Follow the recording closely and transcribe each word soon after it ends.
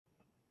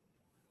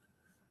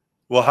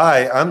Well,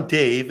 hi, I'm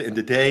Dave, and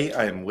today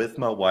I am with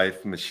my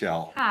wife,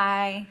 Michelle.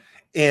 Hi.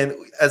 And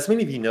as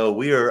many of you know,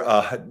 we are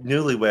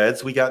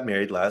newlyweds. We got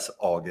married last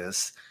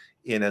August.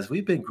 And as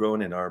we've been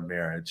growing in our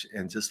marriage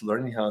and just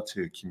learning how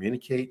to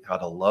communicate, how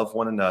to love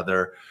one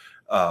another,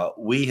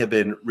 we have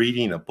been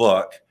reading a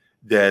book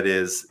that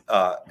is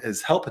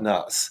helping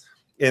us.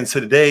 And so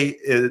today,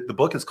 the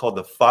book is called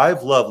The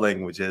Five Love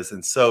Languages.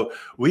 And so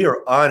we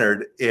are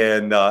honored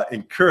and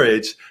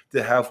encouraged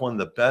to have one of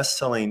the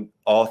best-selling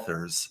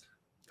authors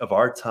of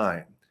our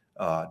time,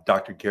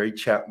 Dr. Gary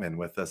Chapman,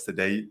 with us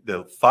today.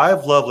 The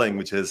Five Love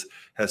Languages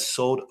has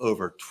sold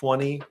over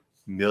 20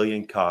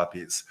 million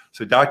copies.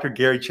 So Dr.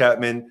 Gary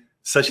Chapman,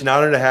 such an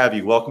honor to have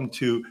you. Welcome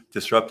to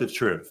Disruptive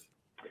Truth.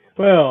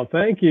 Well,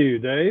 thank you,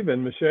 Dave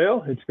and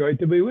Michelle. It's great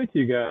to be with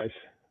you guys.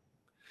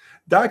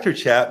 Dr.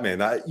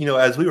 Chapman,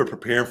 as we were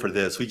preparing for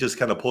this, we just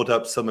kind of pulled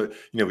up some of,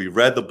 we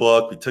read the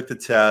book, we took the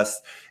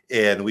test,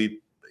 and we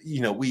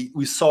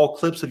saw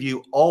clips of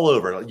you all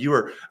over. You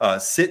were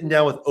sitting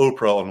down with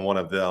Oprah on one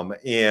of them.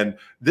 And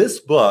this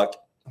book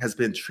has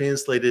been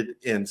translated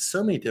in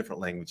so many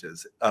different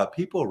languages,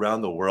 people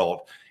around the world.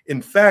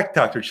 In fact,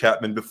 Dr.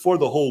 Chapman, before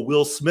the whole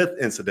Will Smith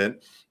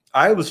incident,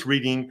 I was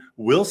reading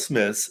Will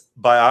Smith's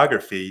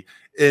biography,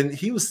 and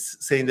he was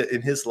saying that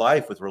in his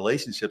life with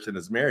relationships in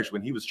his marriage,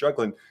 when he was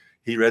struggling,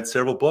 he read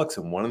several books,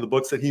 and one of the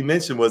books that he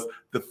mentioned was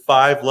The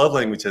Five Love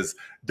Languages.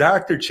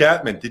 Dr.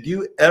 Chapman, did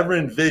you ever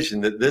envision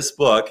that this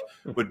book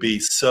would be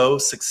so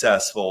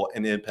successful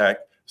and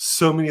impact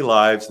so many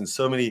lives and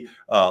so many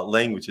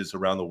languages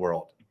around the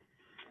world?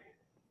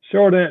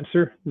 Short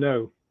answer,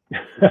 no.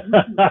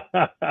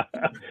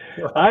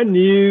 I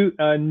knew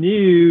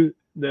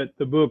that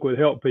the book would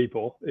help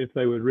people if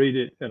they would read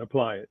it and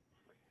apply it,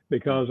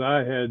 because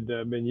I had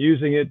been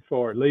using it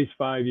for at least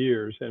 5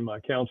 years in my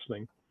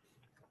counseling.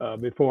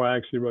 Before I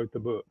actually wrote the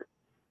book.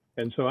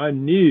 And so I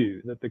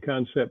knew that the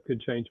concept could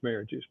change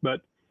marriages,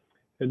 but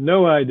had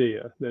no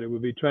idea that it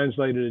would be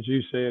translated, as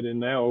you said, in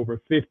now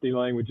over 50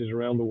 languages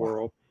around the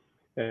world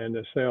and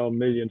sell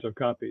millions of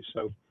copies.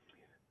 So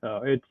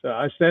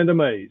I stand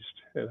amazed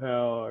at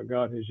how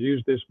God has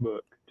used this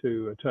book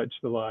to touch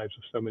the lives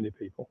of so many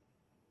people.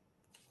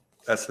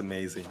 That's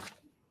amazing.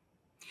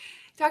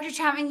 Dr.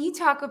 Chapman, you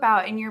talk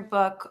about in your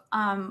book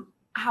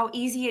how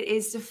easy it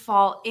is to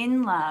fall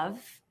in love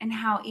and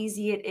how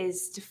easy it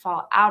is to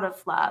fall out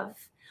of love.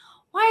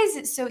 Why is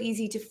it so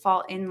easy to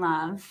fall in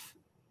love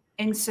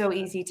and so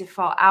easy to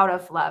fall out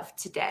of love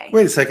today?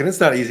 Wait a second.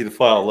 It's not easy to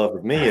fall out of love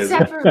with me, is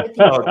it? Except for with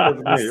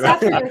you.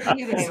 Except for with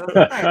you, Dave, of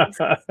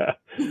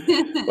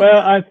course.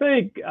 Well, I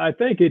think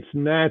it's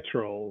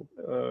natural.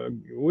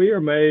 We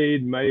are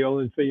made male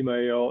and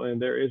female, and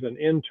there is an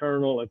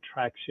internal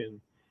attraction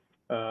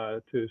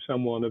to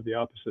someone of the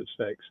opposite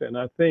sex. And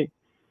I think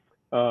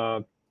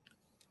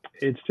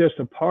it's just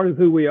a part of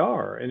who we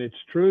are, and it's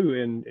true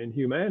in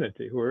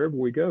humanity. Wherever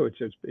we go,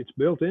 it's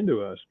built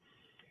into us.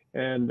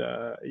 And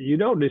you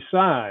don't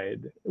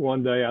decide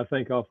one day, I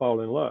think I'll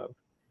fall in love.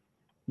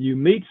 You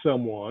meet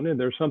someone, and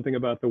there's something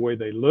about the way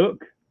they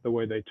look, the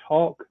way they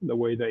talk, the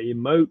way they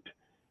emote,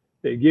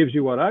 that gives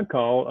you what I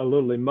call a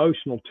little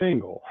emotional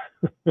tingle.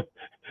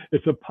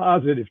 It's a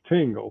positive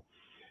tingle,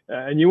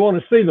 and you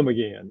want to see them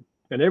again.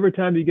 And every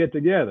time you get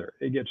together,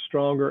 it gets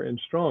stronger and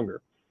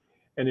stronger.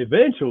 And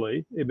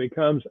eventually it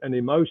becomes an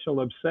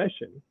emotional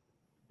obsession.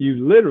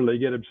 You literally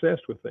get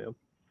obsessed with them.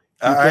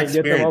 You can't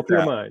get them off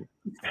your mind.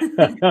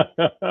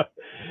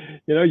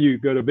 You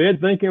go to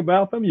bed thinking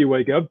about them. You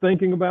wake up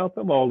thinking about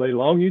them. All day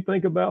long you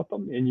think about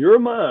them. In your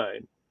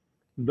mind,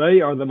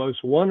 they are the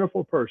most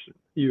wonderful person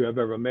you have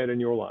ever met in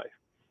your life.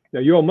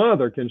 Now, your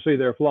mother can see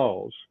their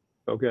flaws,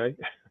 okay?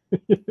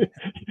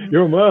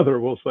 Your mother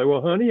will say,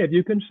 well, honey, have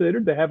you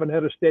considered they haven't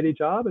had a steady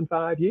job in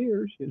 5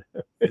 years?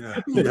 Yeah.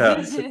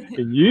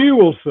 And you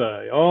will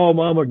say, oh,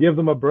 mama, give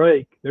them a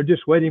break. They're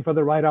just waiting for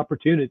the right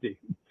opportunity.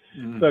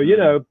 Mm-hmm. So,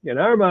 in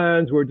our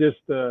minds, we're just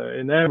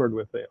enamored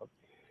with them.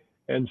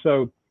 And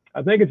so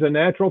I think it's a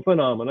natural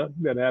phenomenon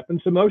that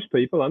happens to most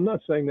people. I'm not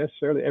saying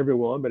necessarily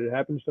everyone, but it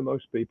happens to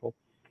most people.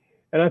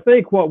 And I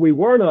think what we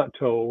were not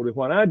told, and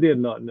what I did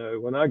not know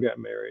when I got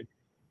married,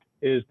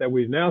 is that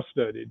we've now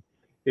studied,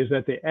 is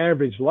that the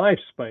average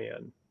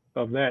lifespan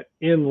of that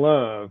in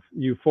love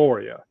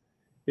euphoria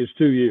is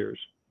 2 years,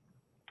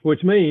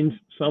 which means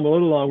some a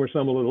little longer,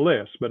 some a little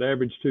less, but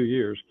average 2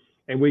 years.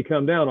 And we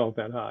come down off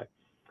that high.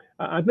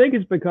 I think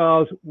it's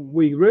because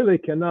we really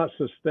cannot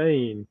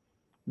sustain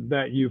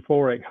that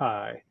euphoric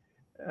high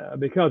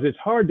because it's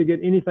hard to get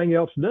anything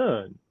else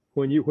done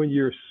when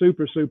you're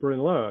super in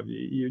love.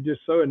 You're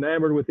just so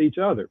enamored with each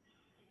other.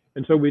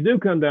 And so we do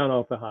come down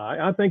off the high.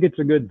 I think it's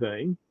a good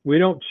thing. We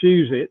don't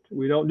choose it.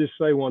 We don't just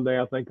say one day,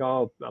 I think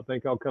I'll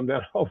come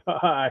down off the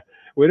high.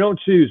 We don't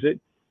choose it.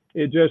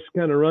 It just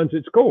kind of runs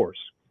its course.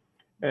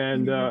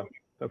 And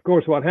of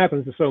course, what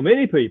happens to so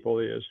many people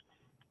is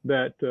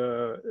that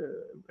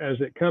as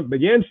it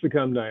begins to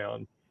come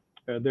down,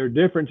 their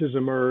differences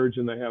emerge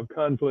and they have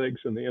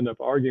conflicts and they end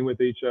up arguing with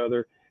each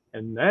other.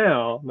 And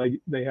now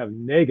they have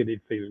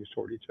negative feelings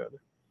toward each other.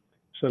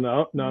 So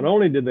not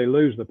only did they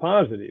lose the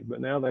positive,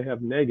 but now they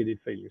have negative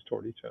feelings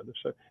toward each other.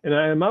 So,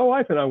 and my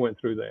wife and I went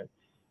through that.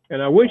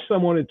 And I wish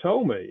someone had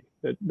told me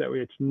that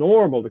it's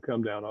normal to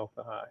come down off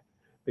the high,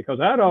 because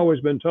I'd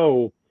always been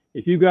told,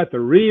 if you got the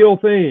real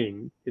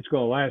thing, it's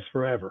going to last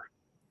forever.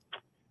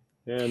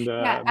 And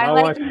yeah, my I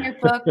like wife, in your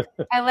book.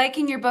 I like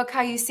in your book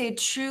how you say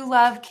true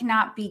love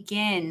cannot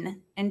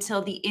begin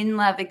until the in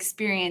love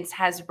experience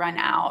has run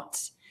out.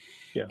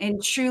 Yeah.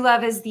 And true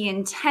love is the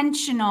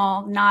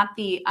intentional, not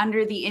the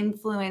under the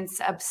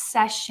influence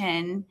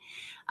obsession.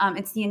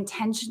 It's the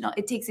intentional.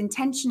 It takes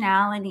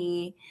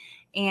intentionality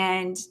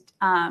and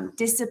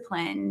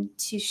discipline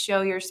to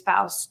show your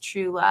spouse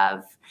true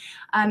love.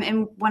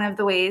 And one of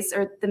the ways,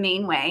 or the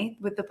main way,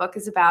 what the book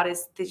is about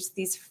is there's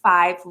these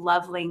 5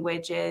 love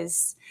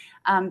languages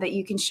that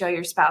you can show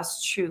your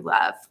spouse true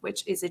love,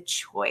 which is a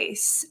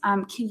choice.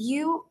 Can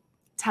you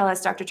tell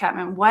us, Dr.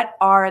 Chapman, what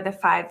are the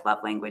 5 love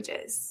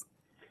languages?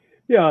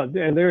 Yeah,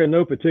 and they're in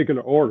no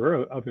particular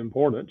order of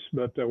importance,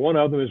 but one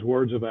of them is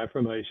words of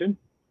affirmation,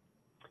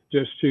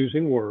 just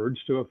choosing words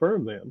to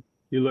affirm them.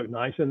 You look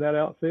nice in that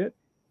outfit.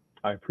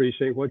 I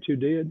appreciate what you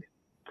did.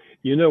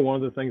 You know, one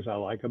of the things I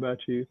like about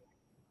you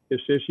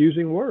is just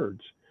using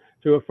words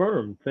to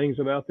affirm things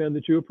about them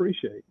that you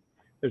appreciate.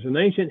 There's an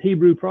ancient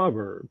Hebrew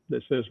proverb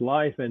that says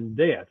life and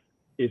death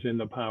is in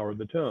the power of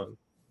the tongue.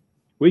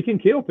 We can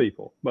kill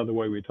people by the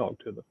way we talk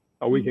to them,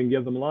 or we can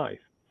give them life.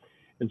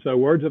 And so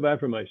words of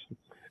affirmation.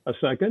 A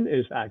second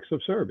is acts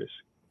of service,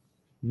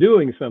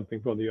 doing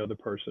something for the other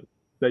person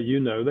that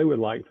you know they would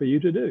like for you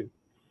to do.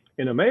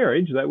 In a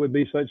marriage, that would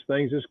be such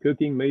things as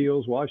cooking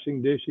meals,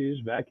 washing dishes,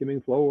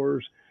 vacuuming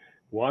floors,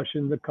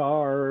 washing the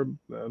car,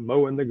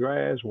 mowing the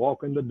grass,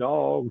 walking the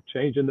dog,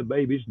 changing the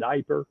baby's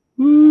diaper.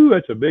 Ooh,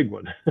 that's a big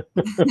one.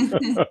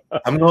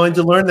 I'm going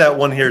to learn that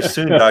one here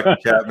soon, Dr.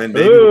 Chapman.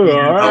 Maybe Ooh, in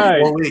all about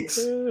right. 4 weeks.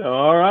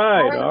 All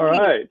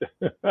right.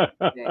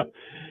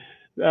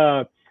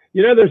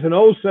 You know, there's an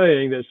old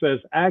saying that says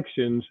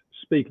actions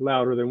speak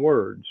louder than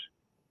words.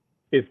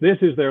 If this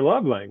is their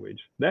love language,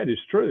 that is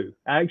true.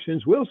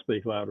 Actions will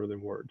speak louder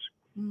than words.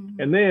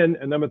 And then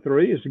number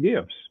 3 is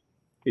gifts.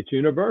 It's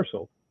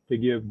universal to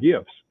give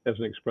gifts as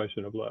an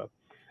expression of love.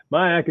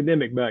 My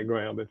academic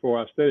background before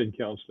I studied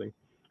counseling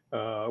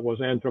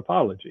was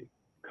anthropology,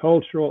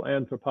 cultural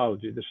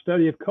anthropology, the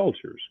study of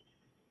cultures.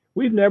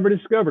 We've never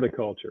discovered a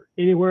culture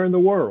anywhere in the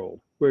world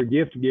where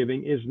gift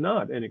giving is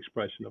not an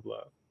expression of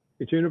love.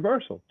 It's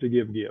universal to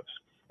give gifts.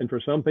 And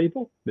for some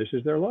people, this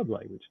is their love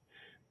language.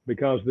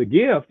 Because the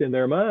gift in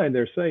their mind,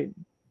 they're saying,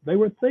 they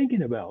were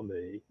thinking about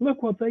me.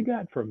 Look what they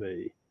got for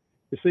me.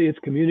 You see, it's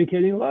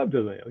communicating love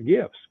to them,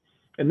 gifts.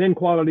 And then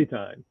quality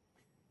time,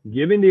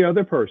 giving the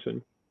other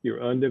person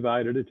your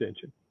undivided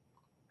attention.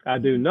 I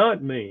do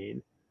not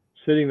mean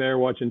sitting there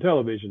watching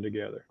television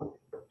together.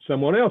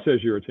 Someone else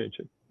has your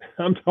attention.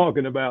 I'm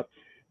talking about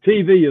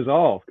TV is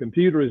off,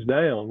 computer is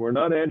down, we're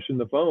not answering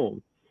the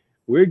phone.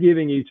 We're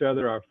giving each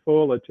other our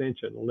full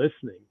attention,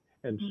 listening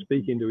and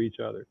speaking to each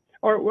other.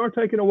 Or we're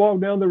taking a walk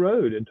down the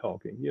road and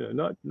talking, you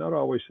know, not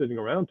always sitting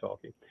around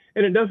talking.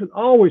 And it doesn't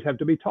always have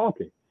to be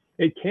talking.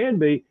 It can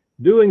be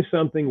doing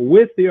something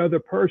with the other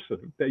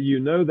person that you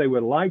know they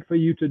would like for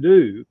you to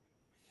do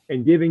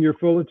and giving your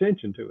full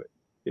attention to it.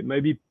 It may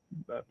be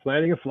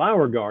planting a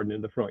flower garden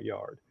in the front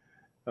yard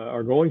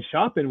or going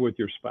shopping with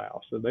your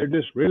spouse. So they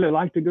just really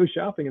like to go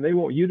shopping and they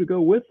want you to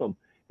go with them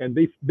and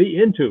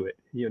be into it,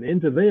 you know,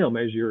 into them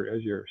as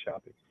you're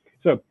shopping.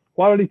 So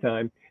quality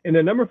time. And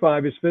then number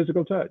 5 is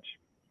physical touch.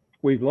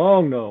 We've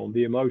long known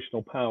the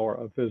emotional power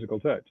of physical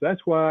touch.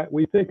 That's why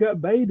we pick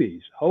up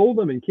babies, hold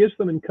them and kiss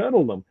them and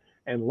cuddle them.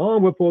 And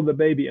long before the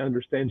baby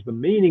understands the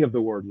meaning of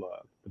the word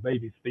love, the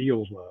baby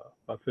feels love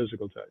by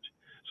physical touch.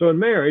 So in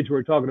marriage,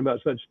 we're talking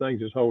about such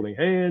things as holding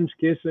hands,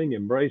 kissing,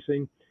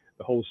 embracing,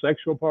 the whole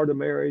sexual part of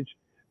marriage,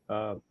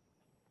 arm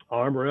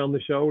around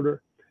the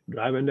shoulder,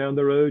 driving down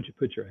the road, you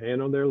put your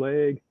hand on their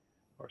leg,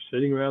 or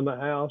sitting around the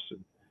house and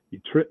you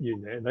trip,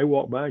 and they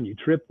walk by and you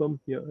trip them.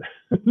 You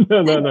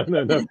know,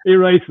 no.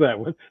 Erase that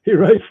one.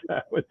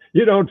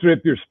 You don't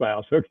trip your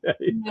spouse,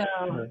 okay?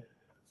 No.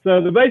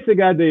 So the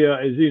basic idea,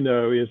 as you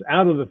know, is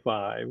out of the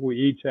 5, we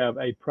each have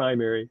a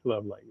primary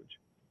love language.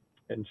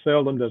 And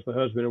seldom does the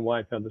husband and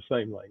wife have the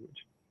same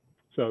language.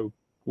 So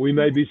we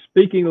may be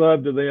speaking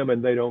love to them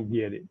and they don't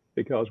get it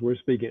because we're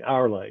speaking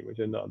our language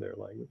and not their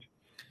language.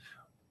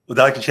 Well,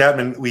 Dr.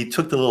 Chapman, we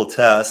took the little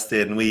test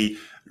and we,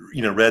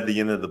 read the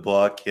end of the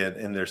book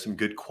and there's some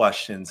good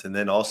questions. And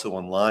then also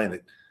online,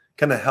 it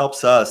kind of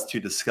helps us to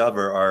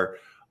discover our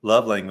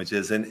love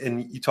languages.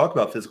 And you talk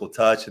about physical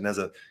touch. And as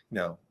a,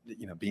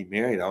 being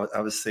married, I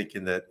was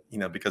thinking that,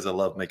 because I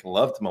love making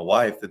love to my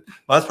wife, that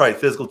that's probably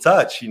physical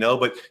touch,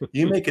 but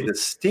you make a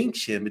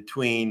distinction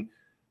between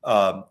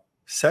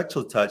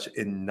sexual touch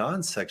and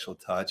non-sexual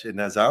touch. And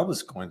as I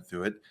was going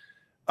through it,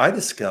 I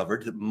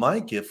discovered that my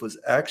gift was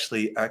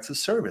actually acts of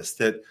service,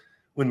 that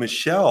when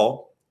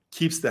Michelle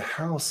keeps the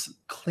house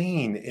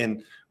clean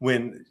and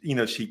when,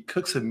 she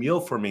cooks a meal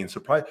for me and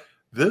surprise,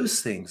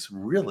 those things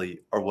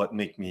really are what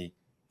make me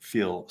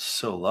feel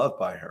so loved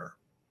by her.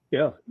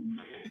 Yeah.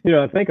 You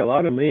know, I think a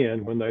lot of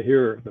men, when they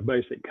hear the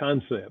basic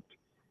concept,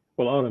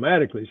 will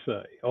automatically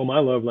say, oh, my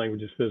love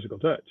language is physical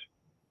touch.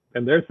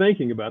 And they're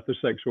thinking about the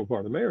sexual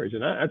part of marriage.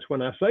 And that's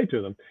when I say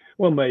to them,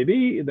 well,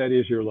 maybe that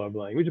is your love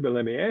language, but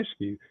let me ask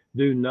you,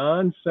 do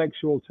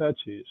non-sexual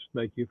touches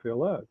make you feel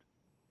loved?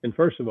 And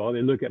first of all,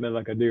 they look at me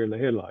like a deer in the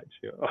headlights.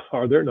 You know,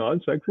 are there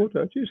non-sexual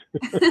touches?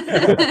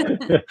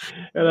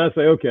 And I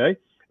say, okay,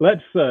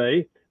 let's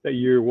say that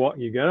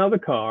you get out of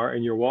the car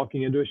and you're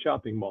walking into a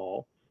shopping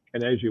mall.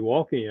 And as you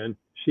walk in,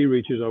 she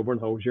reaches over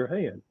and holds your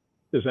hand.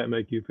 Does that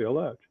make you feel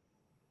loved?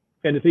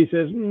 And if he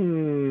says,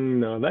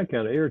 no, that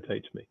kind of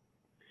irritates me.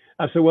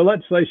 I said, well,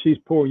 let's say she's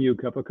pouring you a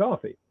cup of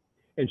coffee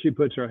and she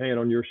puts her hand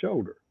on your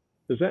shoulder.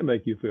 Does that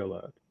make you feel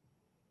loved?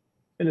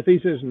 And if he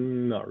says,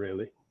 not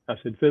really, I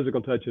said,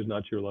 physical touch is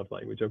not your love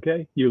language,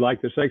 okay? You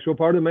like the sexual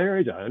part of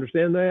marriage, I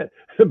understand that,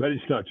 but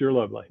it's not your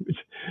love language.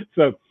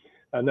 So,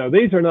 no,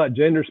 these are not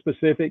gender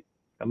specific.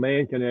 A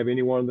man can have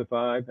any one of the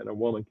five, and a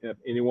woman can have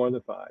any one of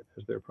the five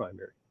as their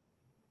primary.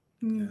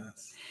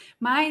 Yes.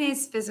 Mine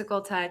is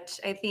physical touch.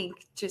 I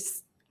think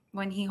just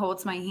when he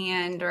holds my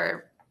hand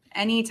or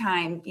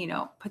anytime,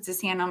 puts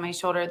his hand on my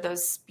shoulder,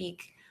 those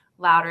speak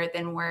louder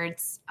than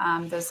words,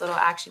 those little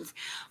actions.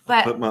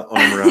 But I'll put my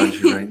arm around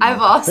you right now.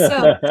 I've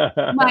also,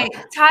 my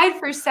tied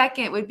for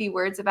second would be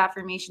words of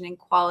affirmation and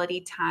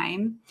quality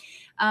time.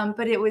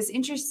 But it was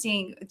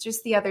interesting.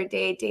 Just the other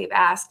day, Dave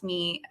asked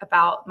me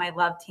about my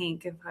love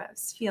tank, if I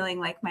was feeling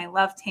like my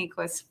love tank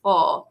was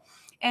full.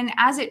 And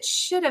as it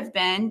should have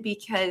been,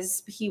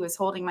 because he was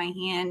holding my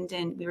hand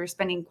and we were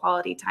spending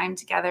quality time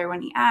together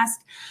when he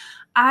asked,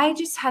 I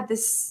just had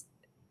this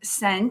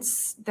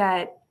sense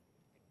that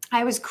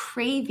I was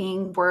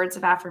craving words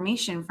of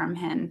affirmation from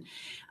him.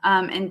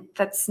 And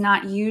that's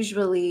not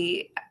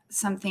usually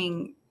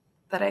something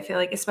that I feel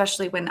like,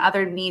 especially when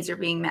other needs are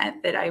being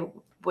met, that I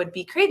would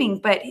be craving.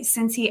 But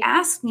since he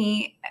asked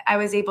me, I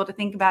was able to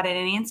think about it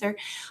and answer,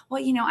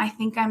 well, I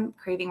think I'm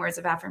craving words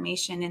of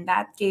affirmation. And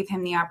that gave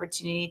him the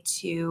opportunity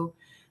to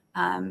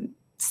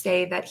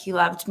say that he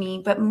loved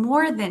me. But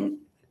more than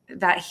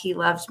that he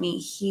loved me,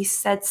 he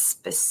said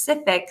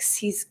specifics.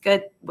 He's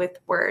good with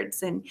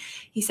words. And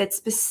he said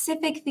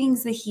specific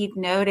things that he'd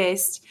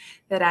noticed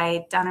that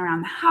I'd done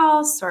around the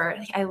house, or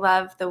I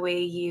love the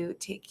way you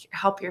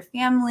help your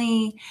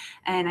family,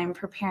 and I'm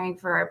preparing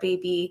for our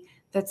baby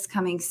that's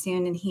coming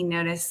soon. And he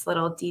noticed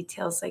little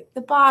details like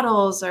the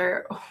bottles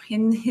or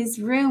in his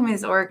room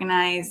is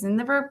organized and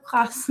the burp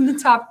cloths in the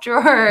top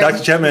drawer.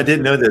 Dr. Chapman, I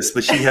didn't know this,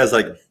 but she has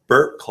like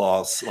burp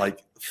cloths,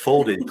 like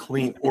folded,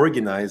 clean,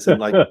 organized, and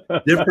like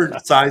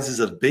different sizes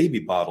of baby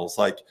bottles.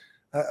 Like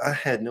I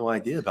had no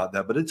idea about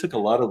that, but it took a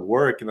lot of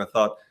work. And I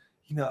thought,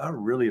 I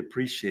really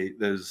appreciate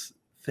those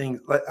things.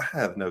 Like I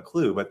have no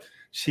clue, but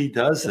she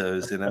does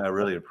those, and I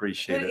really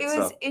appreciate it. It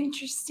was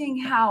interesting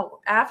how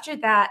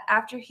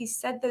after he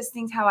said those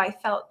things, how I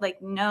felt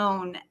like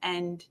known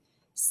and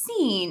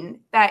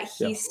seen, that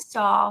he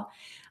saw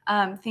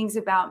things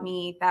about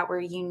me that were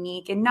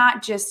unique, and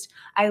not just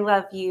I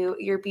love you,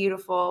 you're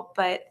beautiful,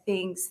 but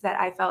things that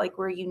I felt like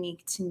were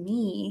unique to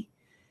me.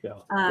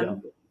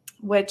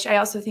 Which I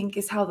also think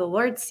is how the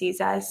Lord sees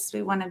us.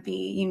 We want to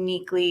be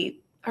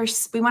uniquely, or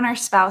we want our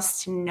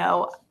spouse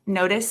to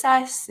notice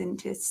us and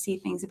to see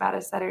things about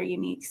us that are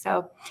unique.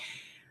 So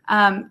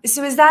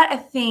is that a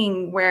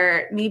thing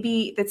where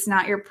maybe that's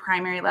not your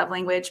primary love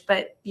language,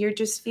 but you're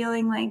just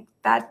feeling like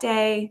that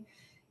day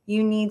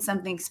you need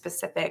something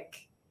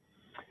specific?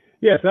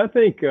 Yes, I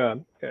think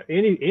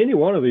any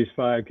one of these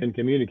five can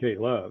communicate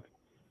love.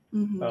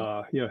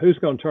 Mm-hmm. Who's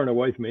going to turn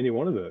away from any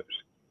one of those?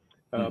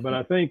 But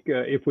I think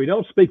if we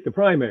don't speak the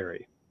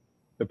primary,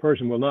 the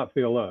person will not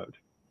feel loved.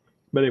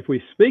 But if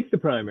we speak the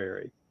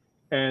primary,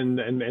 and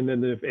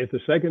then if the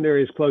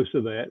secondary is close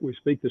to that, we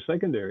speak the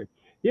secondary.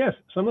 Yes,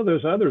 some of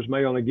those others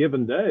may on a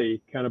given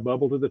day kind of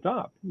bubble to the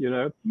top.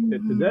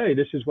 Today,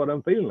 this is what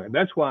I'm feeling like.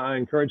 That's why I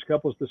encourage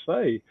couples to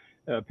say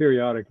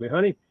periodically,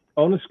 honey,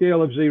 on a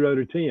scale of 0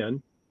 to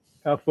 10,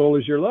 how full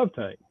is your love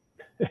tank?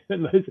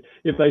 And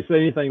if they say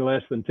anything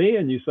less than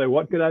 10, you say,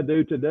 what could I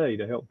do today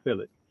to help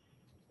fill it?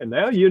 And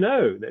now you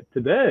know that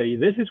today,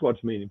 this is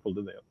what's meaningful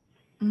to them.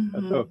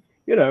 Mm-hmm. So,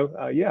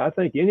 I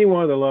think any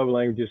one of the love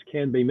languages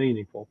can be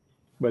meaningful.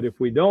 But if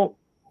we don't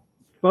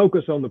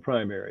focus on the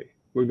primary,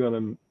 we're going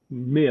to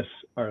miss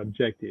our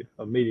objective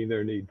of meeting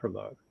their need for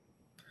love.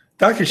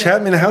 Dr.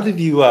 Chapman, how did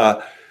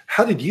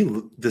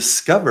you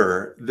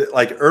discover that,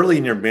 like early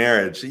in your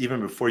marriage,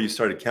 even before you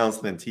started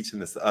counseling and teaching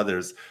this to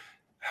others,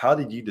 how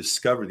did you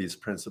discover these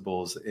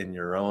principles in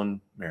your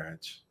own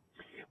marriage?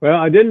 Well,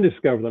 I didn't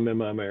discover them in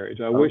my marriage.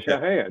 I wish I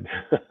had.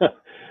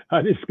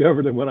 I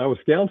discovered them when I was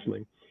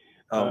counseling.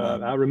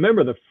 I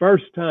remember the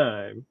first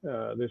time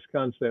this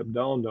concept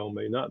dawned on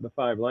me, not the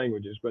 5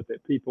 languages, but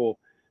that people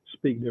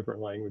speak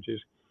different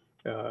languages.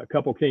 A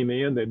couple came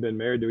in, they'd been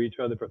married to each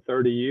other for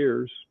 30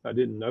 years. I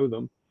didn't know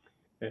them.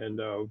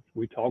 And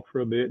we talked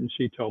for a bit, and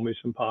she told me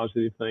some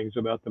positive things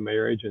about the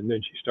marriage, and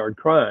then she started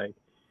crying.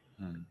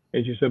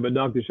 And she said, but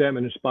Dr.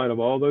 Chapman, in spite of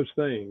all those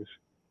things,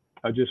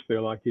 I just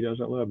feel like he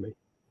doesn't love me.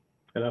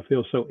 And I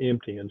feel so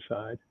empty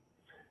inside.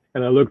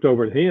 And I looked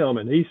over at him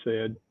and he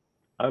said,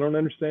 I don't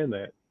understand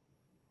that.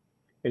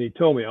 And he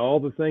told me all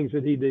the things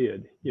that he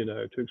did, you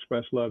know, to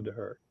express love to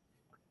her.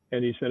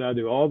 And he said, I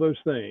do all those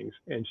things.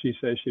 And she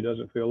says she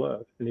doesn't feel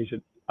loved. And he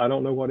said, I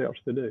don't know what else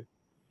to do.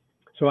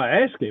 So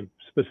I asked him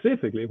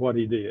specifically what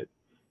he did.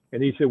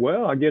 And he said,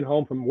 well, I get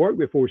home from work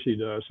before she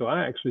does. So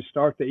I actually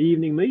start the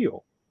evening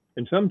meal.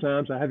 And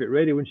sometimes I have it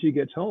ready when she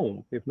gets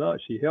home. If not,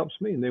 she helps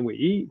me and then we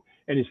eat.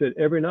 And he said,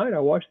 every night I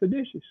wash the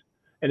dishes.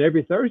 And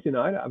every Thursday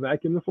night I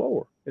vacuum the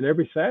floor. And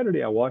every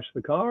Saturday I wash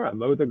the car, I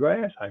mow the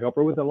grass, I help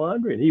her with the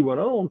laundry. And he went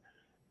on.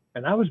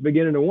 And I was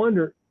beginning to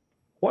wonder,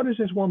 what does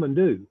this woman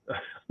do?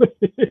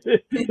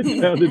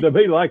 It sounded to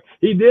me like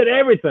he did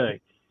everything.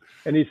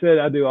 And he said,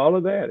 I do all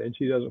of that and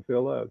she doesn't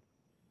feel loved.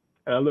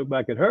 And I looked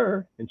back at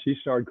her and she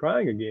started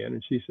crying again.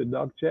 And she said,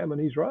 Dr. Chapman,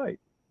 he's right.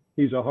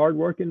 He's a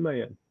hardworking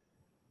man,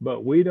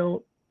 but we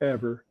don't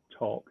ever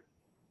talk.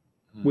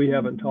 We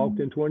haven't talked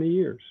in 20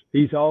 years.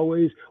 He's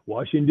always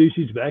washing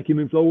dishes,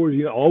 vacuuming floors,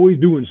 you know, always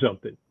doing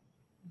something.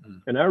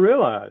 And I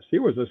realized he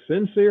was a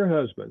sincere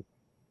husband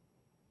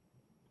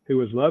who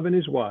was loving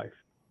his wife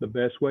the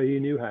best way he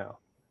knew how,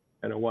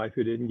 and a wife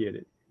who didn't get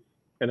it.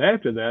 And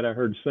after that, I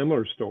heard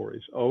similar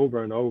stories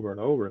over and over and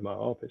over in my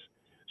office.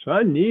 So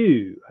I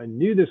knew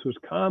this was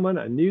common.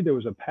 I knew there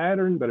was a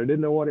pattern, but I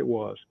didn't know what it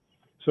was.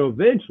 So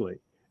eventually,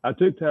 I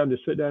took time to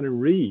sit down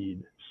and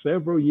read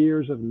several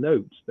years of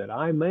notes that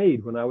I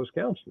made when I was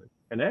counseling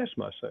and asked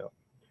myself,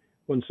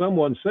 when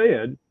someone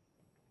said,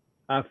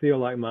 I feel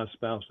like my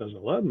spouse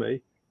doesn't love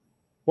me,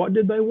 what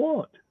did they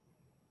want?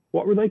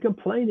 What were they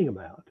complaining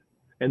about?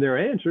 And their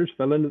answers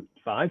fell into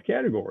 5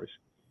 categories.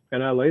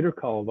 And I later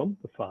called them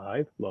the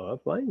 5 love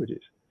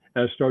languages.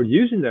 And I started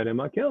using that in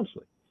my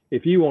counseling.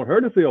 If you want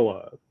her to feel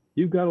love,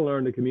 you've got to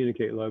learn to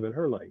communicate love in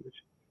her language.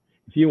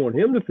 If you want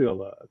him to feel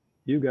love,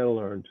 you've got to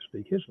learn to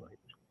speak his language.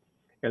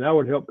 And I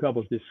would help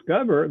couples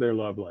discover their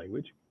love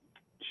language,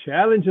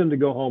 challenge them to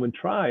go home and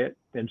try it.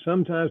 And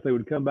sometimes they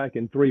would come back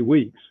in 3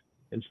 weeks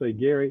and say,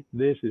 Gary,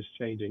 this is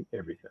changing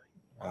everything.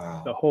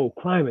 Wow. The whole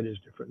climate is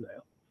different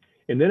now.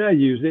 And then I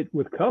used it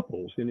with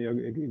couples, you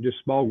know,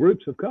 just small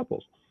groups of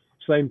couples.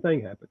 Same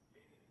thing happened.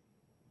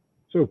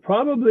 So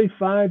probably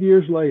 5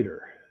 years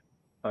later,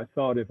 I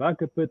thought if I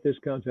could put this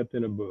concept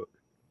in a book,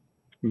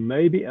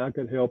 maybe I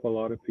could help a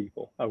lot of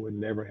people. I would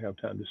never have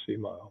time to see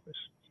my office.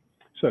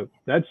 So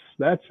that's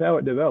how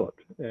it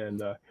developed.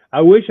 And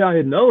I wish I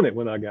had known it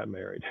when I got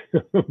married,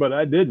 but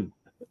I didn't.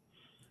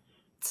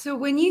 So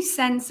when you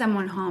send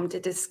someone home to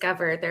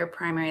discover their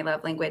primary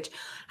love language,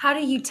 how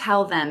do you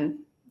tell them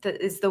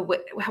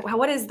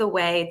what is the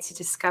way to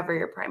discover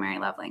your primary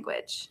love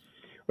language?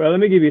 Well, let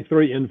me give you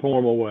 3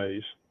 informal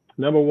ways.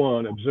 Number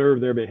 1,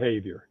 observe their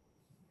behavior.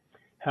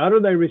 How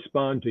do they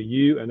respond to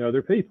you and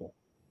other people?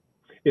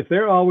 If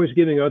they're always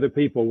giving other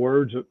people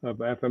words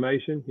of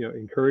affirmation, you know,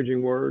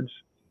 encouraging words,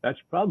 that's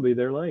probably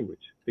their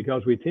language,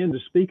 because we tend to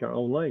speak our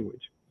own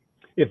language.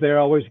 If they're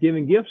always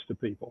giving gifts to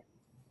people,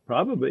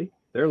 probably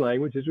their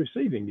language is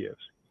receiving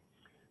gifts.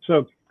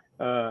 So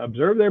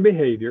observe their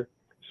behavior.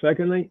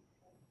 Secondly,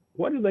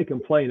 what do they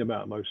complain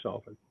about most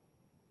often?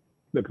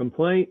 The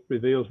complaint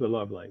reveals the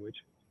love language.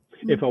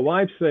 If a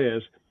wife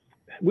says,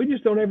 we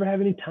just don't ever have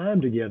any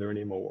time together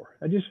anymore.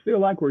 I just feel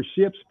like we're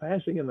ships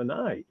passing in the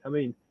night. I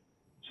mean,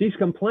 she's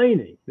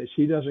complaining that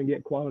she doesn't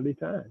get quality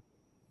time.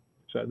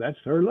 So that's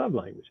her love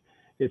language.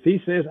 If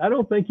he says, I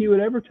don't think you would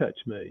ever touch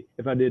me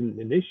if I didn't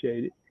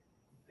initiate it,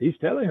 he's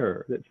telling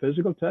her that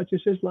physical touch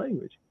is his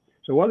language.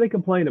 So what do they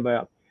complain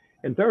about?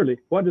 And thirdly,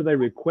 what do they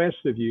request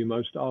of you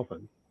most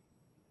often?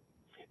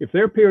 If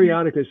they're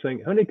periodically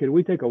saying, honey, could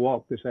we take a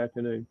walk this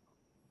afternoon?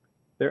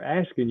 They're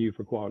asking you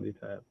for quality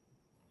time.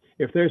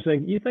 If they're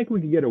saying, you think we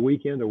could get a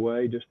weekend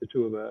away, just the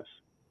 2 of us?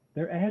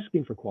 They're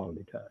asking for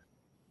quality time.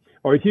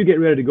 Or if you get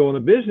ready to go on a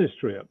business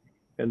trip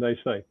and they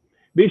say,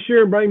 be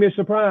sure and bring me a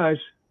surprise,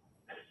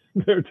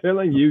 they're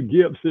telling you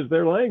gifts is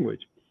their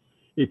language.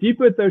 If you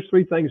put those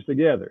 3 things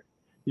together,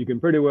 you can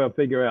pretty well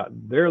figure out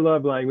their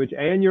love language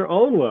and your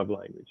own love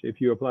language if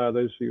you apply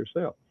those to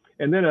yourself.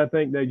 And then I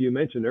think that you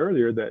mentioned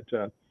earlier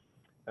that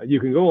you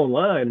can go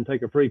online and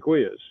take a free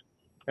quiz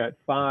at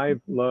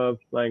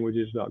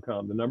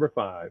 5lovelanguages.com. The number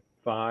 5,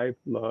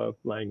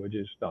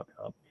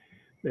 5lovelanguages.com.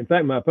 In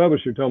fact, my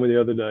publisher told me the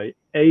other day,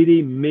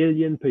 80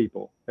 million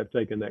people have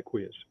taken that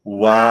quiz.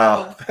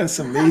 Wow, that's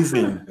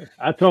amazing.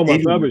 I told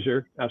my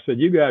publisher, I said,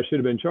 you guys should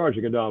have been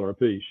charging $1 a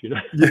piece, you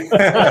know?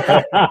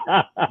 Yeah.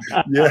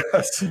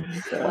 Yes.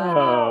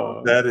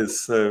 Wow.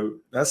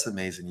 That's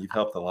amazing. You've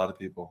helped a lot of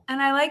people.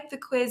 And I like the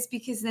quiz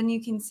because then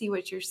you can see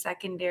what your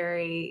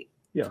secondary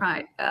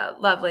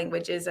love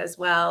language is as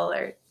well,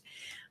 or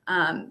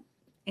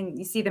and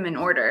you see them in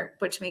order,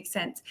 which makes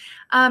sense.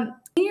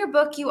 In your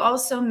book, you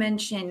also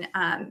mention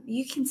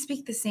you can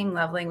speak the same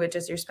love language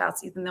as your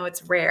spouse, even though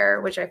it's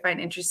rare, which I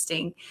find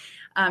interesting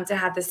to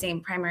have the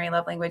same primary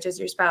love language as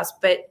your spouse.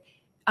 But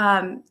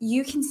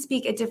you can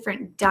speak a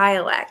different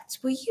dialect.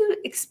 Will you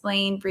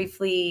explain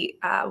briefly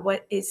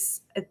what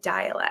is a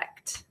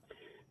dialect?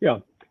 Yeah.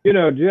 You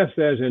know, just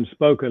as in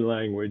spoken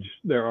language,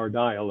 there are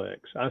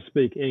dialects. I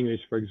speak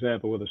English, for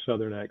example, with a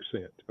Southern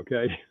accent.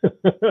 Okay,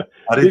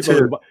 I do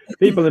people too.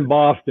 people in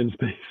Boston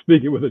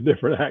speak it with a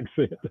different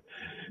accent,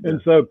 Yeah.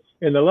 and so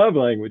in the love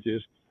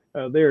languages,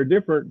 there are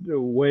different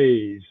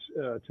ways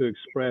to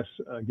express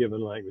a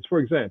given language. For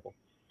example,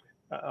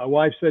 a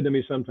wife said to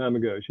me some time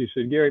ago, she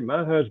said, "Gary,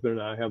 my husband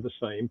and I have the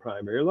same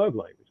primary love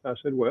language." I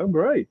said, "Well,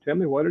 great. Tell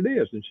me what it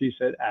is." And she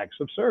said, "Acts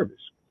of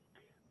service."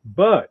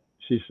 But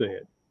she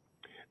said,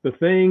 the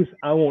things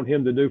I want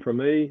him to do for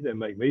me that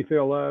make me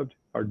feel loved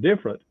are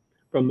different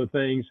from the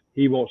things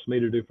he wants me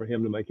to do for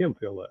him to make him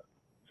feel loved.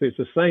 So it's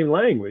the same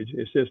language,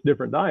 it's just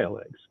different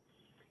dialects.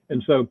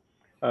 And so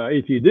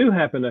if you do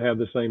happen to have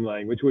the same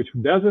language, which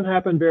doesn't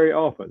happen very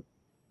often,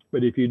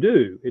 but if you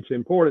do, it's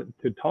important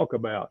to talk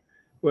about,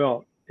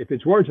 well, if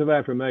it's words of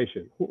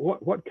affirmation,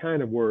 what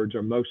kind of words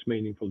are most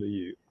meaningful to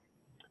you?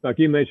 Like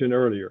you mentioned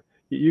earlier,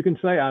 you can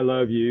say I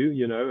love you,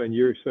 you know, and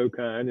you're so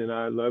kind, and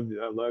I love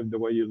the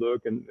way you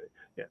look, and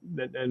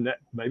that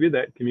maybe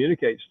that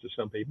communicates to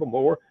some people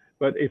more.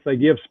 But if they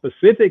give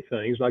specific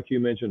things, like you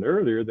mentioned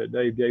earlier, that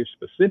Dave gave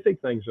specific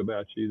things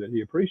about you that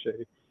he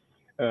appreciated,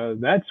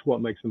 that's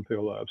what makes them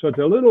feel loved. So it's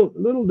a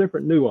little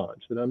different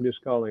nuance that I'm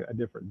just calling a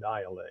different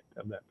dialect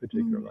of that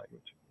particular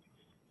language.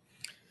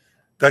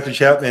 Dr.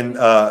 Chapman,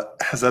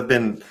 as I've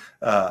been,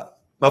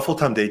 my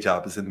full-time day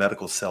job is in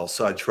medical sales,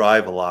 so I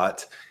drive a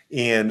lot.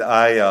 And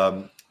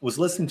I was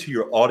listening to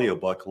your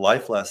audiobook,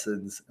 Life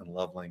Lessons and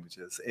Love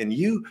Languages, and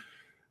you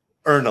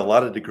earned a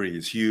lot of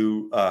degrees.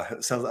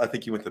 I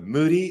think you went to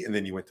Moody, and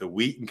then you went to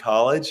Wheaton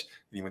College,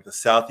 and you went to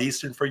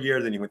Southeastern for a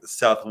year, then you went to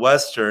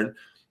Southwestern.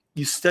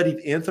 You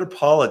studied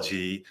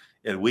anthropology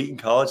at Wheaton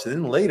College, and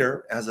then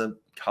later, as a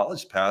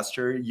college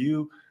pastor,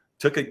 you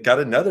got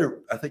another,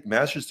 I think,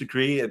 master's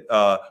degree at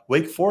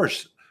Wake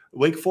Forest.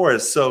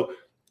 So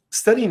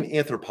studying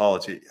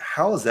anthropology,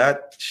 how has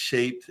that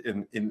shaped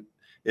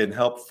and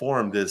helped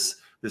form this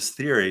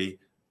theory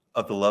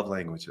of the love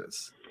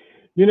languages?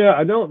 You know,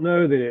 I don't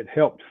know that it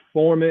helped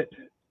form it,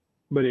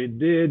 but it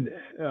did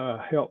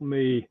help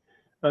me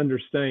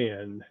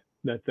understand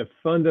that the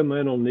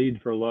fundamental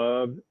need for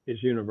love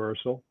is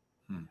universal.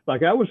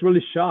 Like I was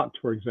really shocked,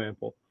 for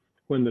example,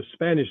 when the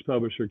Spanish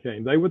publisher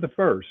came. They were the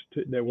first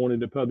that wanted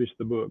to publish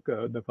the book,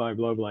 The 5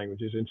 Love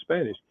Languages, in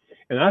Spanish.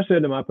 And I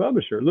said to my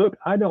publisher, look,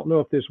 I don't know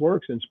if this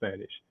works in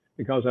Spanish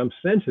because I'm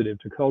sensitive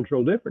to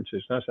cultural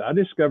differences. And I said, I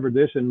discovered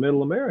this in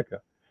Middle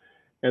America.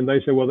 And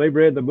they said, well, they've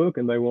read the book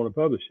and they want to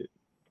publish it.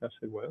 I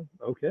said, well,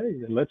 okay,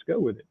 then let's go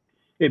with it.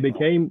 It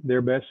became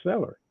their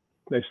bestseller.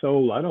 They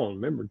sold, I don't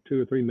remember,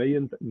 2 or 3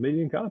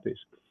 million copies.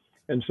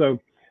 And so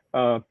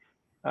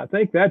I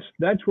think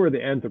that's where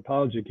the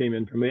anthropology came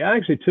in for me. I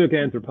actually took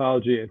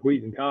anthropology at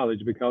Wheaton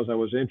College because I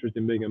was interested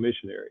in being a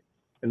missionary.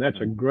 And that's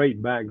a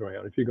great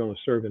background if you're going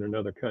to serve in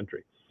another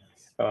country.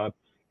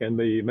 And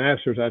the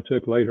master's I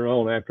took later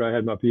on after I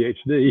had my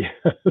PhD,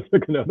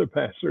 took another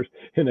master's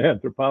in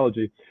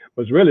anthropology,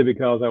 was really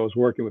because I was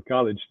working with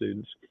college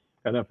students.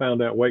 And I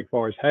found out Wake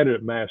Forest had a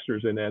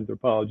master's in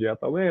anthropology. I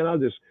thought, man, I'll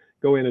just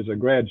go in as a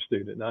grad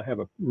student. And I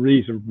have a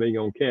reason for being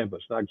on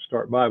campus. I can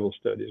start Bible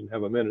studies and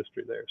have a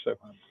ministry there. So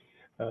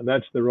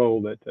that's the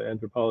role that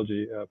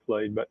anthropology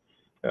played. But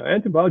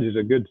anthropology is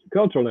a good,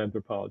 cultural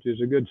anthropology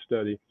is a good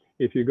study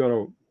if you're going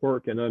to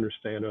work and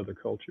understand other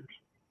cultures.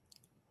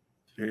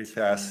 Very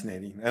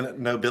fascinating. And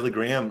no, Billy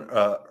Graham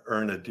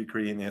earned a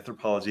degree in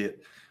anthropology at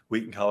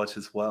Wheaton College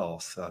as well.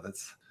 So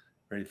that's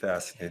very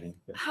fascinating.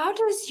 How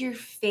does your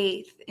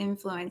faith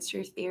influence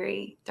your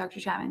theory, Dr.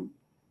 Chapman?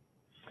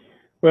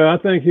 Well, I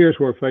think here's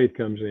where faith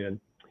comes in.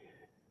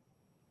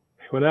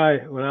 When I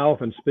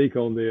often speak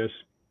on this,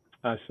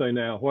 I say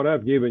now, what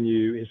I've given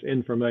you is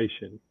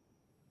information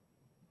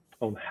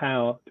on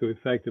how to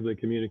effectively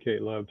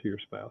communicate love to your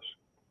spouse.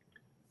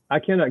 I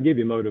cannot give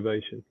you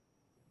motivation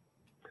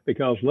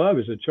because love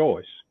is a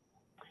choice.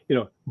 You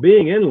know,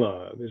 being in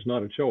love is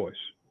not a choice.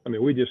 I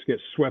mean, we just get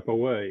swept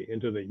away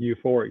into the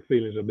euphoric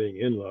feelings of being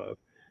in love.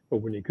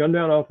 But when you come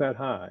down off that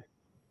high,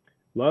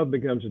 love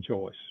becomes a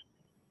choice.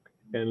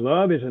 And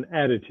love is an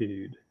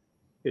attitude.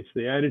 It's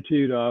the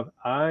attitude of,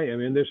 I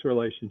am in this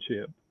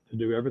relationship to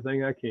do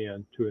everything I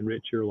can to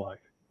enrich your life.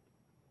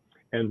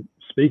 And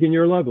speaking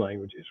your love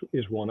language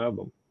is one of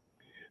them.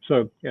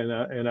 So,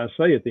 and I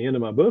say at the end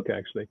of my book,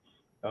 actually,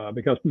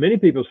 because many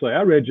people say,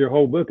 I read your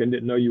whole book and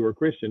didn't know you were a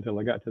Christian until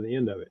I got to the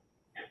end of it.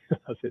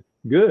 I said,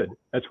 good.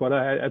 That's what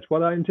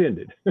I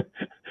intended.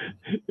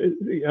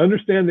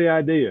 Understand the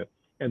idea.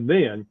 And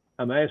then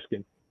I'm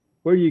asking,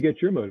 where do you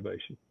get your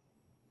motivation?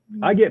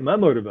 Mm-hmm. I get my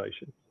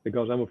motivation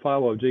because I'm a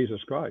follower of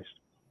Jesus Christ,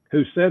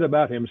 who said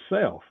about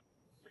himself,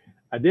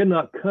 I did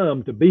not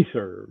come to be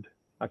served.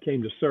 I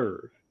came to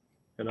serve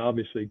and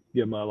obviously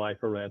give my life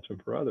a ransom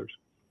for others.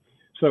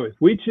 So if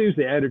we choose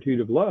the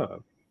attitude of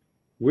love,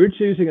 we're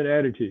choosing an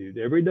attitude.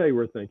 Every day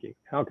we're thinking,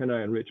 how can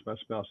I enrich my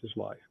spouse's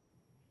life?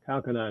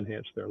 How can I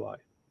enhance their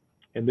life?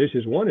 And this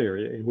is one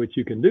area in which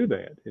you can do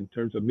that in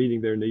terms of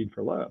meeting their need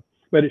for love.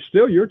 But it's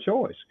still your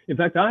choice. In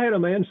fact, I had a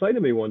man say to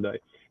me one day,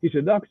 he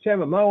said, Dr.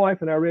 Chapman, my wife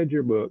and I read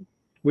your book.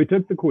 We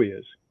took the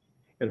quiz.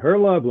 And her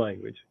love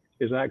language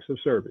is acts of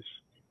service.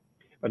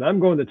 But I'm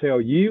going to tell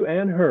you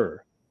and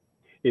her,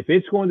 if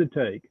it's going to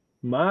take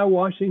my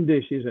washing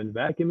dishes and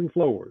vacuuming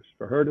floors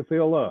for her to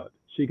feel loved,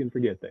 she can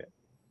forget that.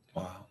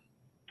 Wow.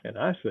 And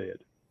I said,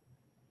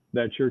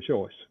 that's your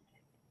choice.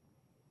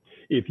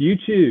 If you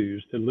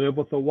choose to live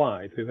with a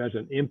wife who has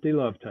an empty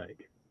love tank,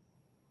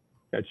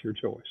 that's your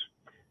choice.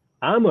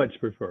 I much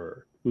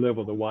prefer to live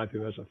with a wife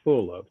who has a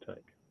full love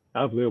tank.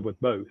 I've lived with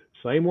both.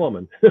 Same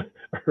woman.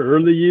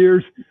 Early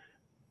years,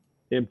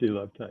 empty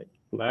love tank.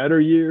 Latter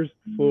years,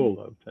 full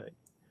love tank.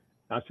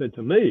 I said,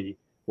 to me,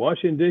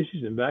 washing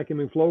dishes and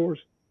vacuuming floors,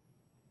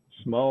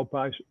 small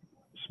price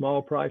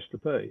to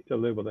pay to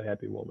live with a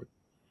happy woman.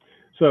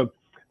 So,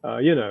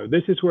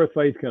 this is where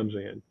faith comes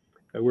in.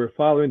 We're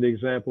following the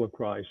example of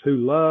Christ, who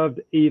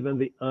loved even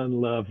the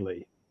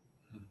unlovely,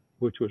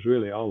 which was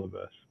really all of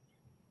us,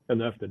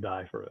 enough to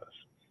die for us.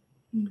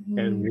 Mm-hmm.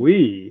 And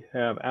we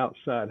have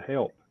outside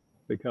help,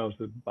 because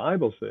the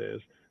Bible says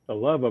the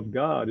love of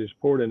God is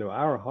poured into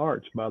our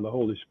hearts by the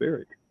Holy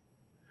Spirit.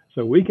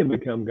 So we can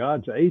become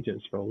God's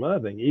agents for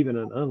loving even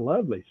an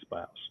unlovely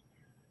spouse.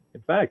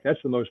 In fact,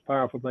 that's the most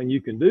powerful thing you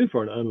can do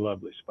for an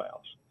unlovely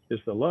spouse, is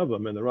to love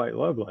them in the right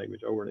love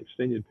language over an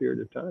extended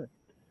period of time.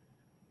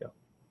 Yeah.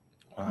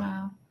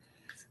 Wow.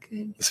 That's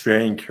good. It's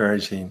very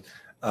encouraging.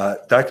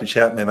 Dr.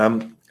 Chapman,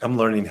 I'm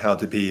learning how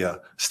to be a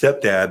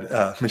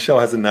stepdad. Michelle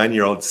has a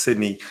 9-year-old,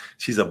 Sydney.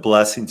 She's a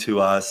blessing to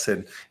us.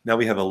 And now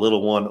we have a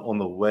little one on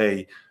the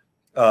way.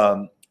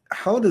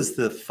 How does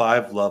the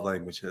 5 love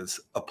languages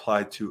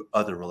apply to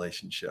other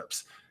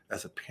relationships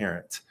as a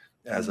parent,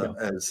 as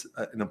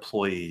an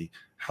employee?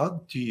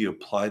 How do you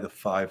apply the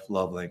 5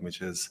 love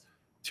languages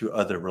to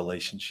other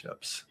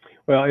relationships?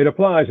 Well, it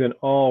applies in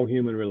all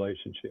human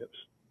relationships.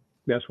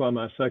 That's why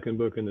my second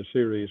book in the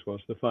series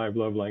was The 5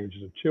 Love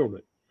Languages of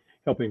Children,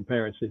 helping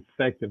parents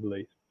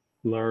effectively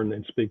learn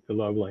and speak the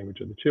love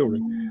language of the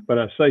children. Mm-hmm. But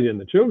I say in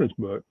the children's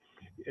book,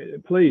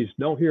 please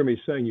don't hear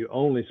me saying you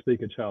only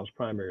speak a child's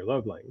primary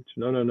love language.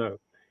 No.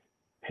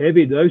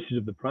 Heavy doses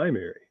of the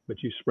primary,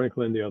 but you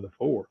sprinkle in the other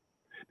 4,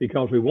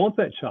 because we want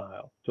that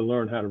child to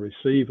learn how to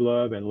receive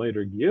love and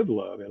later give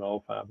love in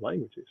all 5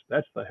 languages.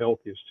 That's the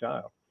healthiest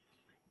child.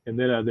 And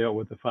then I dealt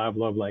with the 5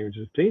 love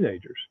languages of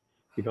teenagers,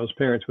 because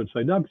parents would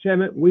say, Dr.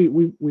 Chapman,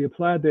 we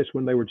applied this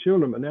when they were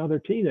children, but now they're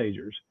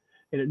teenagers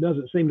and it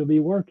doesn't seem to be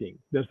working.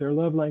 Does their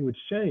love language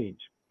change?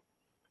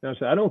 And I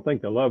said, I don't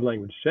think the love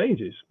language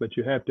changes, but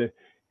you have to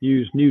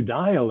use new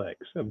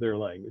dialects of their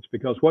language,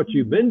 because what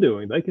you've been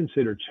doing, they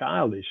consider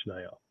childish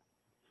now.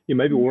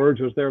 Maybe words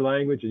was their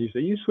language, and you say,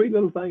 you sweet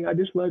little thing, I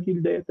just love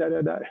you to death,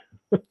 da.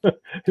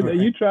 Right.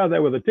 You try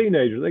that with a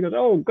teenager. They go,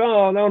 oh,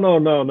 God,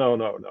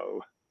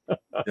 no.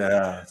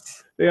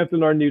 Yes. They have to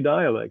learn new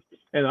dialects.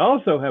 And I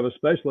also have a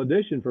special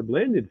edition for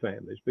blended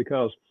families,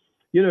 because,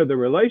 the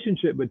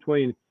relationship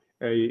between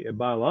a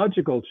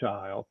biological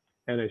child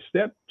and a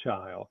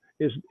stepchild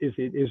is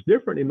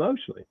different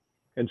emotionally.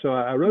 And so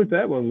I wrote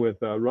that one with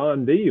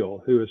Ron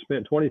Deal, who has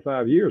spent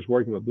 25 years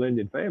working with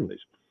blended families.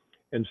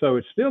 And so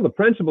it's still, the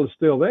principle is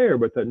still there,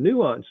 but the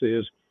nuance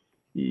is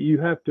you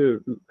have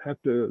to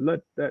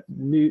let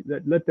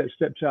that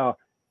stepchild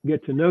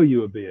get to know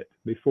you a bit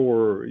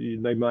before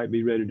they might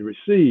be ready to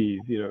receive,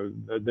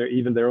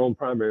 even their own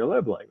primary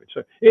love language.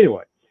 So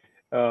anyway,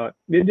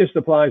 it just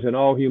applies in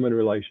all human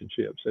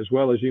relationships, as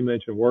well as you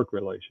mentioned, work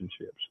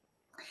relationships.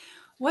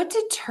 What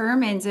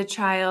determines a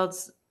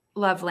child's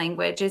love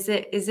language? Is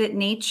it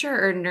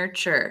nature or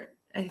nurture?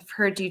 I've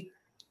heard you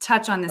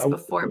touch on this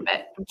before,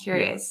 but I'm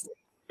curious. Yeah.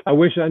 I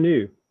wish I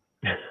knew.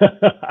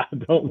 I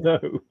don't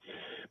know.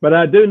 But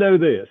I do know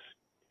this.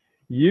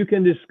 You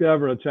can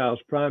discover a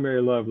child's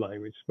primary love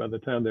language by the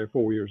time they're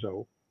 4 years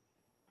old,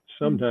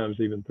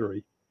 sometimes even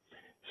 3,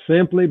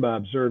 simply by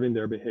observing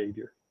their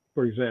behavior.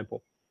 For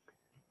example,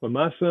 when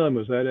my son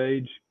was that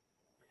age,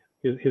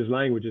 his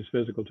language is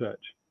physical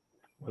touch.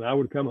 When I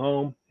would come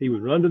home, he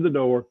would run to the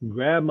door,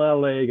 grab my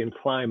leg, and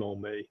climb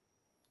on me.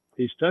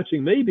 He's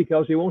touching me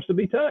because he wants to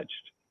be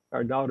touched.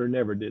 Our daughter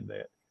never did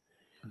that.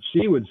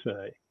 She would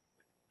say,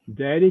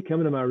 Daddy,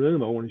 come into my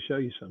room. I want to show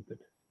you something.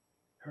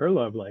 Her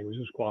love language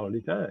was quality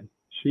time.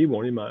 She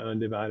wanted my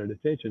undivided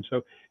attention.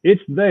 So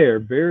it's there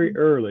very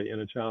early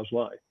in a child's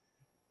life.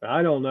 But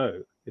I don't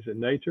know. Is it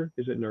nature?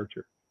 Is it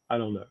nurture? I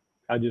don't know.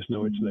 I just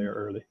know it's there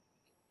early.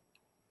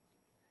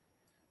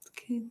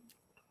 Okay.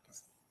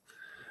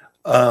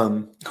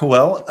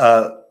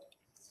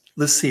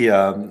 Let's see.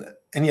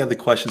 Any other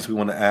questions we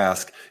want to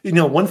ask?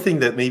 One thing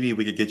that maybe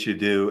we could get you to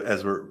do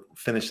as we're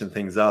finishing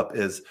things up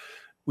is,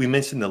 we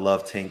mentioned the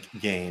love tank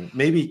game.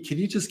 Maybe can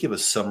you just give a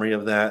summary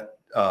of that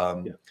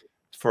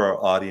for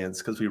our audience?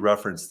 Because we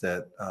referenced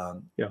that.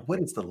 What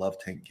is the love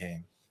tank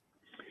game?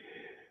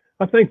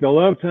 I think the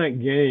love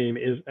tank game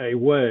is a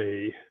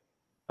way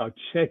of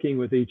checking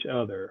with each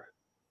other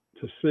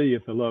to see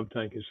if the love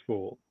tank is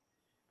full.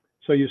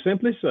 So you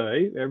simply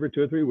say every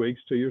 2 or 3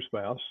 weeks to your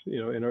spouse,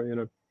 in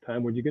a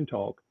time when you can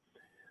talk,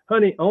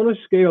 honey, on a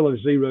scale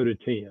of 0 to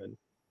 10,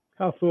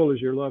 how full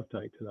is your love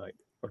tank tonight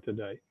or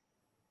today?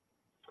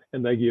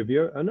 And they give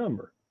you a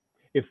number.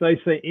 If they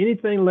say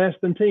anything less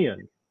than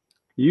 10,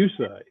 you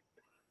say,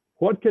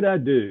 what could I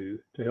do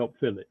to help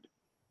fill it?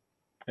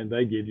 And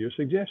they give you a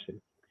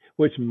suggestion,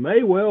 which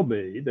may well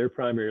be their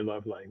primary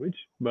love language,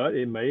 but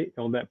it may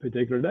on that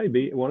particular day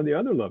be one of the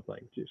other love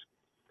languages.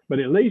 But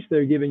at least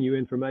they're giving you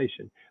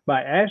information.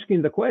 By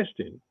asking the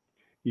question,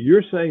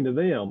 you're saying to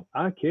them,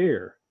 I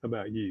care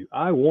about you.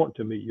 I want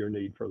to meet your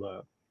need for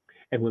love.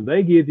 And when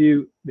they give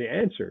you the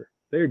answer,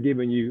 they're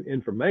giving you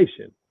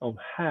information on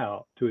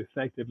how to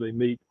effectively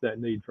meet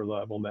that need for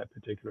love on that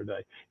particular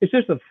day. It's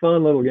just a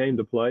fun little game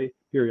to play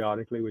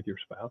periodically with your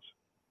spouse.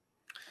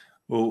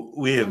 Well,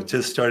 we have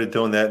just started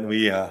doing that, and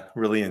we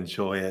really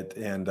enjoy it.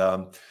 And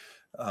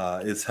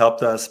it's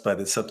helped us,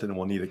 but it's something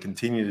we'll need to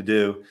continue to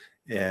do,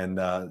 and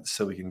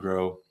so we can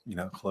grow,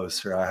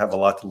 closer. I have a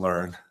lot to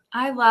learn.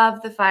 I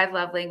love the 5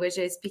 love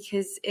languages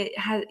because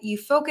you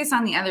focus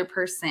on the other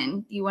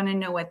person. You want to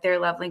know what their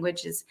love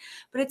language is,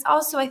 but it's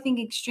also, I think,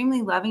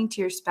 extremely loving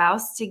to your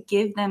spouse to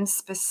give them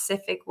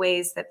specific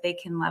ways that they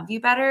can love you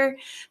better,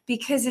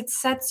 because it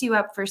sets you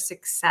up for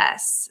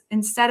success.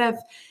 Instead of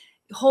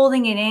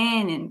holding it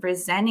in and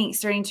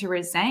starting to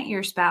resent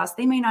your spouse,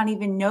 they may not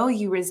even know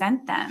you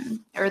resent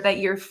them or that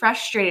you're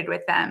frustrated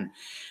with them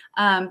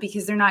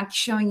because they're not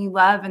showing you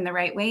love in the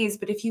right ways.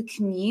 But if you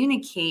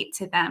communicate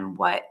to them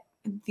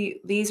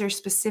these are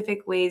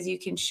specific ways you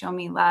can show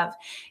me love,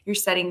 you're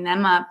setting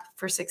them up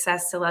for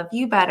success to love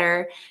you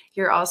better.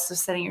 You're also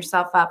setting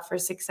yourself up for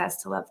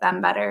success to love them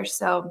better.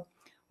 So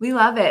we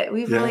love it.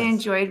 We've really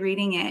enjoyed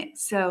reading it.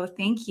 So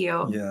thank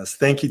you. Yes.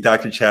 Thank you,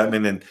 Dr.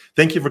 Chapman. And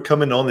thank you for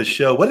coming on the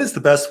show. What is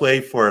the best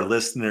way for our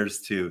listeners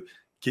to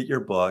get your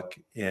book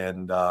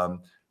and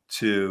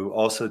to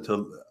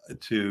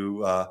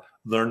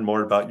learn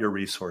more about your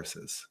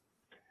resources?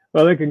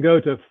 Well, they can go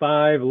to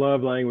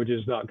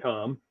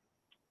 5lovelanguages.com.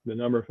 The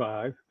number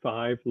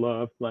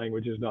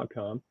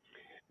 5lovelanguages.com.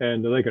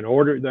 And they can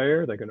order it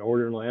there. They can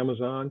order it on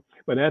Amazon.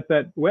 But at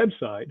that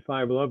website,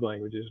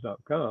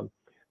 5lovelanguages.com,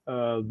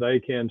 they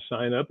can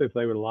sign up if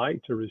they would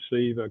like to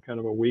receive a kind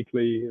of a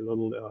weekly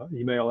little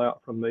email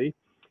out from me,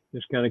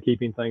 just kind of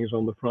keeping things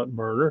on the front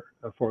burner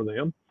for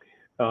them.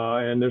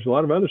 And there's a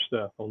lot of other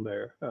stuff on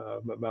there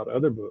about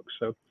other books.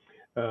 So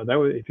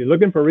if you're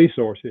looking for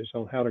resources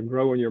on how to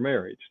grow in your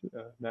marriage,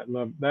 that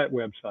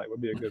website would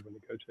be a good one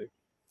to go to.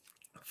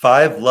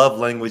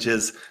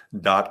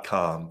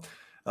 5lovelanguages.com.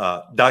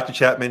 Dr.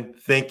 Chapman,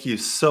 thank you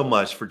so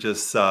much for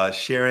just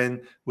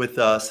sharing with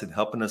us and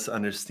helping us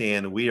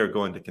understand. We are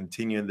going to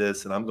continue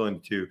this, and I'm going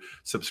to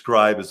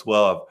subscribe as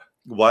well. I've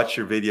watched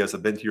your videos.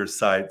 I've been to your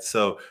site.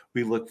 So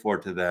we look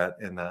forward to that.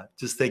 And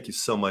just thank you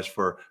so much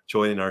for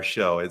joining our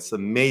show. It's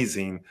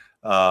amazing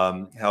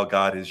how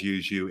God has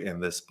used you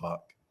in this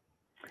book.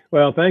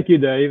 Well, thank you,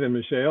 Dave and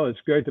Michelle.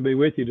 It's great to be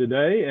with you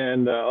today.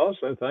 And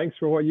also, thanks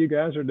for what you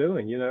guys are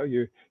doing.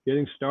 You're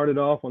getting started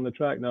off on the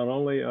track not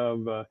only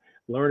of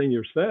learning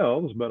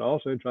yourselves, but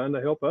also trying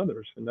to help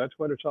others. And that's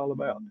what it's all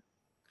about.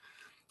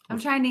 I'm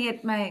trying to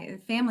get my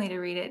family to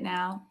read it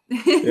now.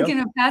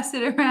 Gonna pass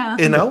it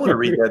around. And I want to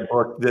read that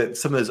book,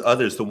 some of those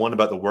others, the one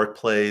about the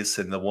workplace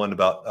and the one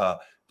about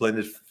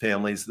blended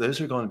families.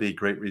 Those are going to be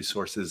great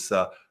resources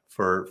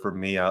for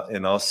me.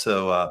 And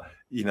also,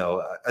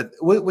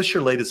 what's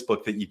your latest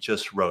book that you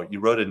just wrote? You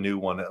wrote a new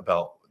one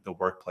about the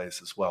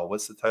workplace as well.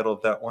 What's the title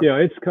of that one? Yeah,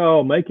 it's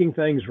called Making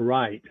Things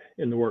Right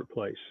in the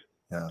Workplace.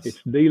 Yes. It's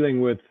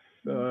dealing with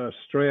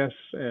stress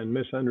and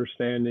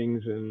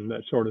misunderstandings and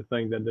that sort of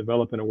thing that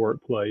develop in a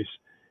workplace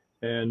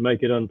and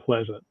make it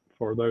unpleasant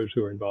for those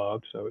who are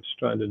involved. So it's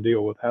trying to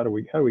deal with how do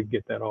we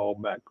get that all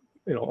back,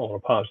 on a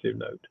positive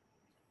note.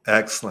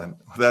 Excellent.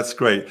 Well, that's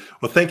great.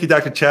 Well, thank you,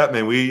 Dr.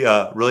 Chapman. We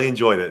really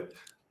enjoyed it.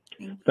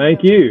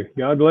 Thank you.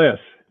 God bless.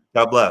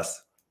 God bless.